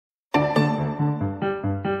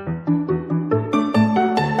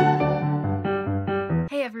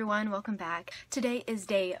everyone, welcome back. Today is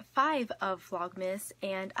day 5 of Vlogmas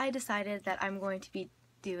and I decided that I'm going to be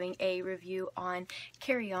doing a review on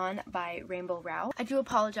Carry On by Rowell. I do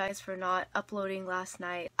apologize for not uploading last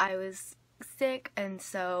night. I was sick and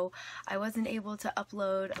so I wasn't able to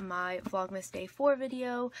upload my Vlogmas day 4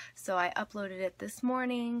 video, so I uploaded it this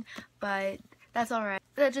morning, but that's alright.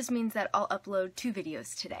 That just means that I'll upload 2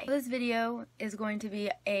 videos today. This video is going to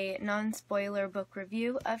be a non-spoiler book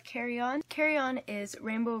review of Carry On. Carry On is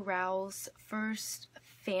Rowell's first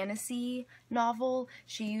fantasy novel.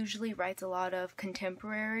 She usually writes a lot of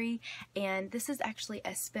contemporary, and this is actually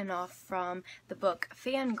a spin-off from the book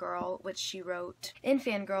Fangirl, which she wrote. In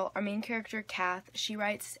Fangirl, our main character, Kath, she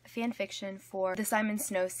writes fan fiction for the Simon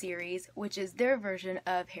Snow series, which is their version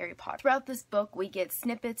of Harry Potter. Throughout this book, we get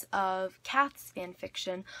snippets of Kath's fan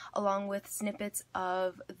fiction, along with snippets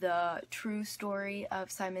of the true story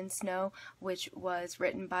of Simon Snow, which was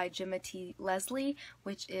written by Gemma T. Leslie,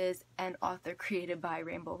 which is an author created by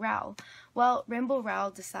Rowell. Well,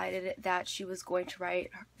 Rowell decided that she was going to write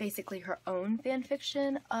basically her own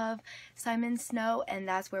fanfiction of Simon Snow, and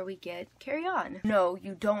that's where we get Carry On. No,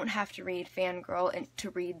 you don't have to read Fangirl to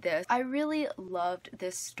read this. I really loved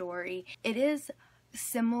this story. It is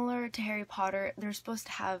similar to Harry Potter. They're supposed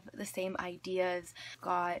to have the same ideas.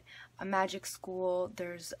 Got a magic school,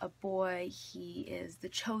 there's a boy, he is the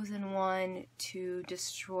chosen one to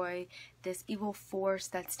destroy this evil force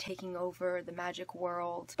that's taking over the magic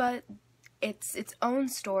world. But it's its own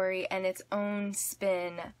story and its own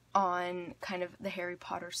spin on kind of the Harry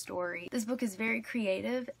Potter story. This book is very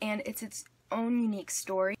creative and it's its own unique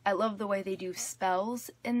story. I love the way they do spells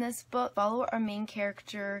in this book. Follow our main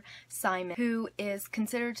character, Simon, who is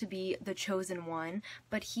considered to be the chosen one,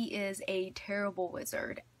 but he is a terrible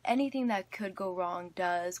wizard. Anything that could go wrong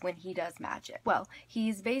does when he does magic. Well,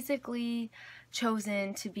 he's basically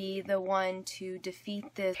chosen to be the one to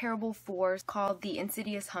defeat this terrible force called the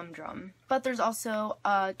Insidious Humdrum. But there's also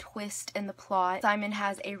a twist in the plot. Simon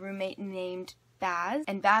has a roommate named Baz,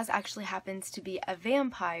 and Baz actually happens to be a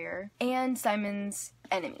vampire and Simon's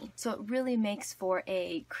enemy. So it really makes for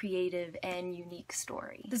a creative and unique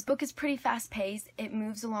story. This book is pretty fast-paced. It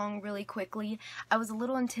moves along really quickly. I was a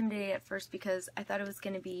little intimidated at first because I thought it's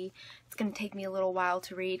going to take me a little while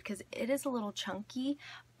to read because it is a little chunky,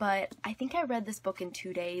 but I think I read this book in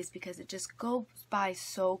 2 days because it just goes by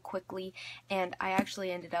so quickly, and I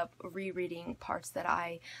actually ended up rereading parts that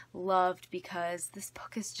I loved because this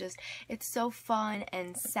book is just, it's so fun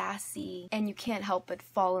and sassy, and you can't help but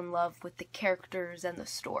fall in love with the characters and the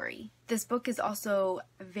story. This book is also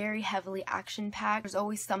very heavily action-packed. There's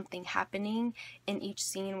always something happening in each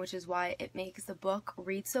scene, which is why it makes the book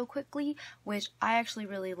read so quickly, which I actually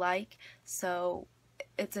really like, so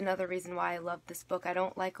it's another reason why I love this book. I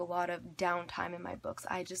don't like a lot of downtime in my books.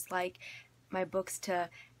 I just like my books to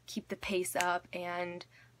keep the pace up and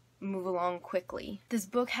move along quickly. This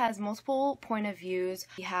book has multiple point of views.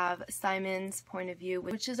 We have Simon's point of view,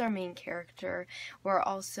 which is our main character. We're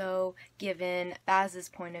also given Baz's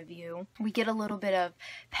point of view. We get a little bit of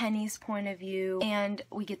Penny's point of view, and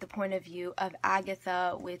we get the point of view of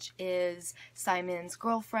Agatha, which is Simon's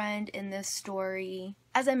girlfriend in this story.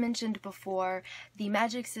 As I mentioned before, the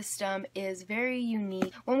magic system is very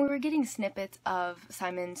unique. When we were getting snippets of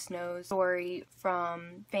Simon Snow's story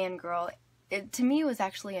from Fangirl, to me it was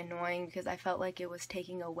actually annoying because I felt like it was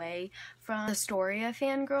taking away from the story of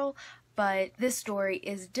Fangirl, but this story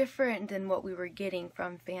is different than what we were getting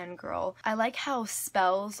from Fangirl. I like how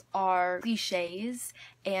spells are cliches,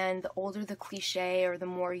 and the older the cliche or the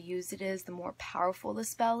more used it is, the more powerful the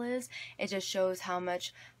spell is. It just shows how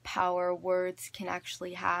much power words can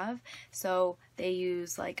actually have. So they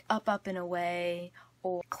use like up, and away,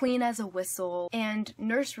 or clean as a whistle, and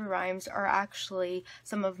nursery rhymes are actually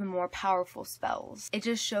some of the more powerful spells. It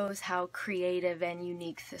just shows how creative and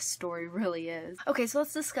unique this story really is. Okay, so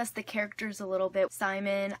let's discuss the characters a little bit.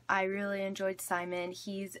 Simon, I really enjoyed Simon.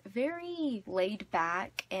 He's very laid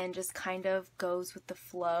back and just kind of goes with the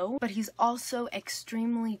flow, but he's also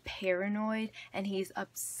extremely paranoid and he's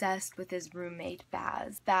obsessed with his roommate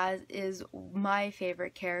Baz. Baz is my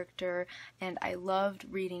favorite character, and I loved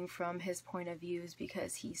reading from his point of views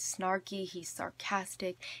because he's snarky, he's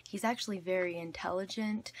sarcastic, he's actually very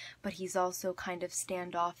intelligent, but he's also kind of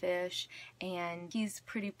standoffish, and he's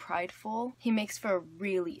pretty prideful. He makes for a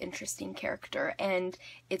really interesting character, and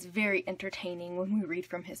it's very entertaining when we read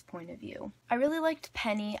from his point of view. I really liked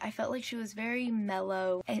Penny. I felt like she was very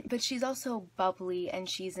mellow, but she's also bubbly and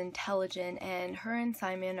she's intelligent, and her and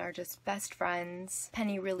Simon are just best friends.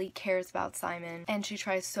 Penny really cares about Simon, and she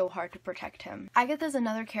tries so hard to protect him. Agatha's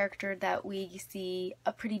another character that we see see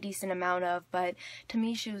a pretty decent amount of, but to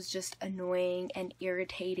me she was just annoying and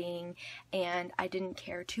irritating, and I didn't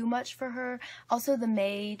care too much for her. Also, the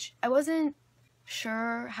mage, I wasn't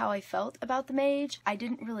sure how I felt about the mage. I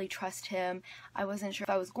didn't really trust him. I wasn't sure if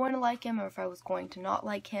I was going to like him or if I was going to not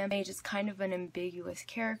like him. Mage is kind of an ambiguous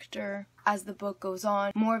character. As the book goes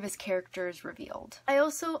on, more of his character is revealed. I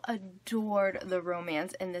also adored the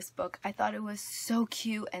romance in this book. I thought it was so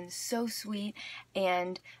cute and so sweet,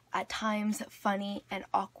 and at times funny and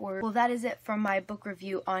awkward. Well, that is it from my book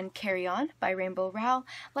review on Carry On by Rainbow Rowell.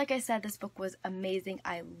 Like I said, this book was amazing.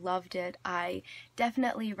 I loved it. I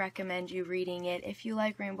definitely recommend you reading it. If you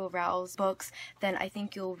like Rainbow Rowell's books, then I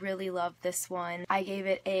think you'll really love this one. I gave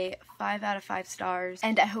it a 5 out of 5 stars,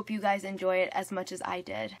 and I hope you guys enjoy it as much as I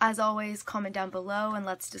did. As always, comment down below and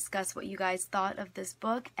let's discuss what you guys thought of this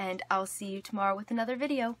book, and I'll see you tomorrow with another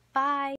video. Bye!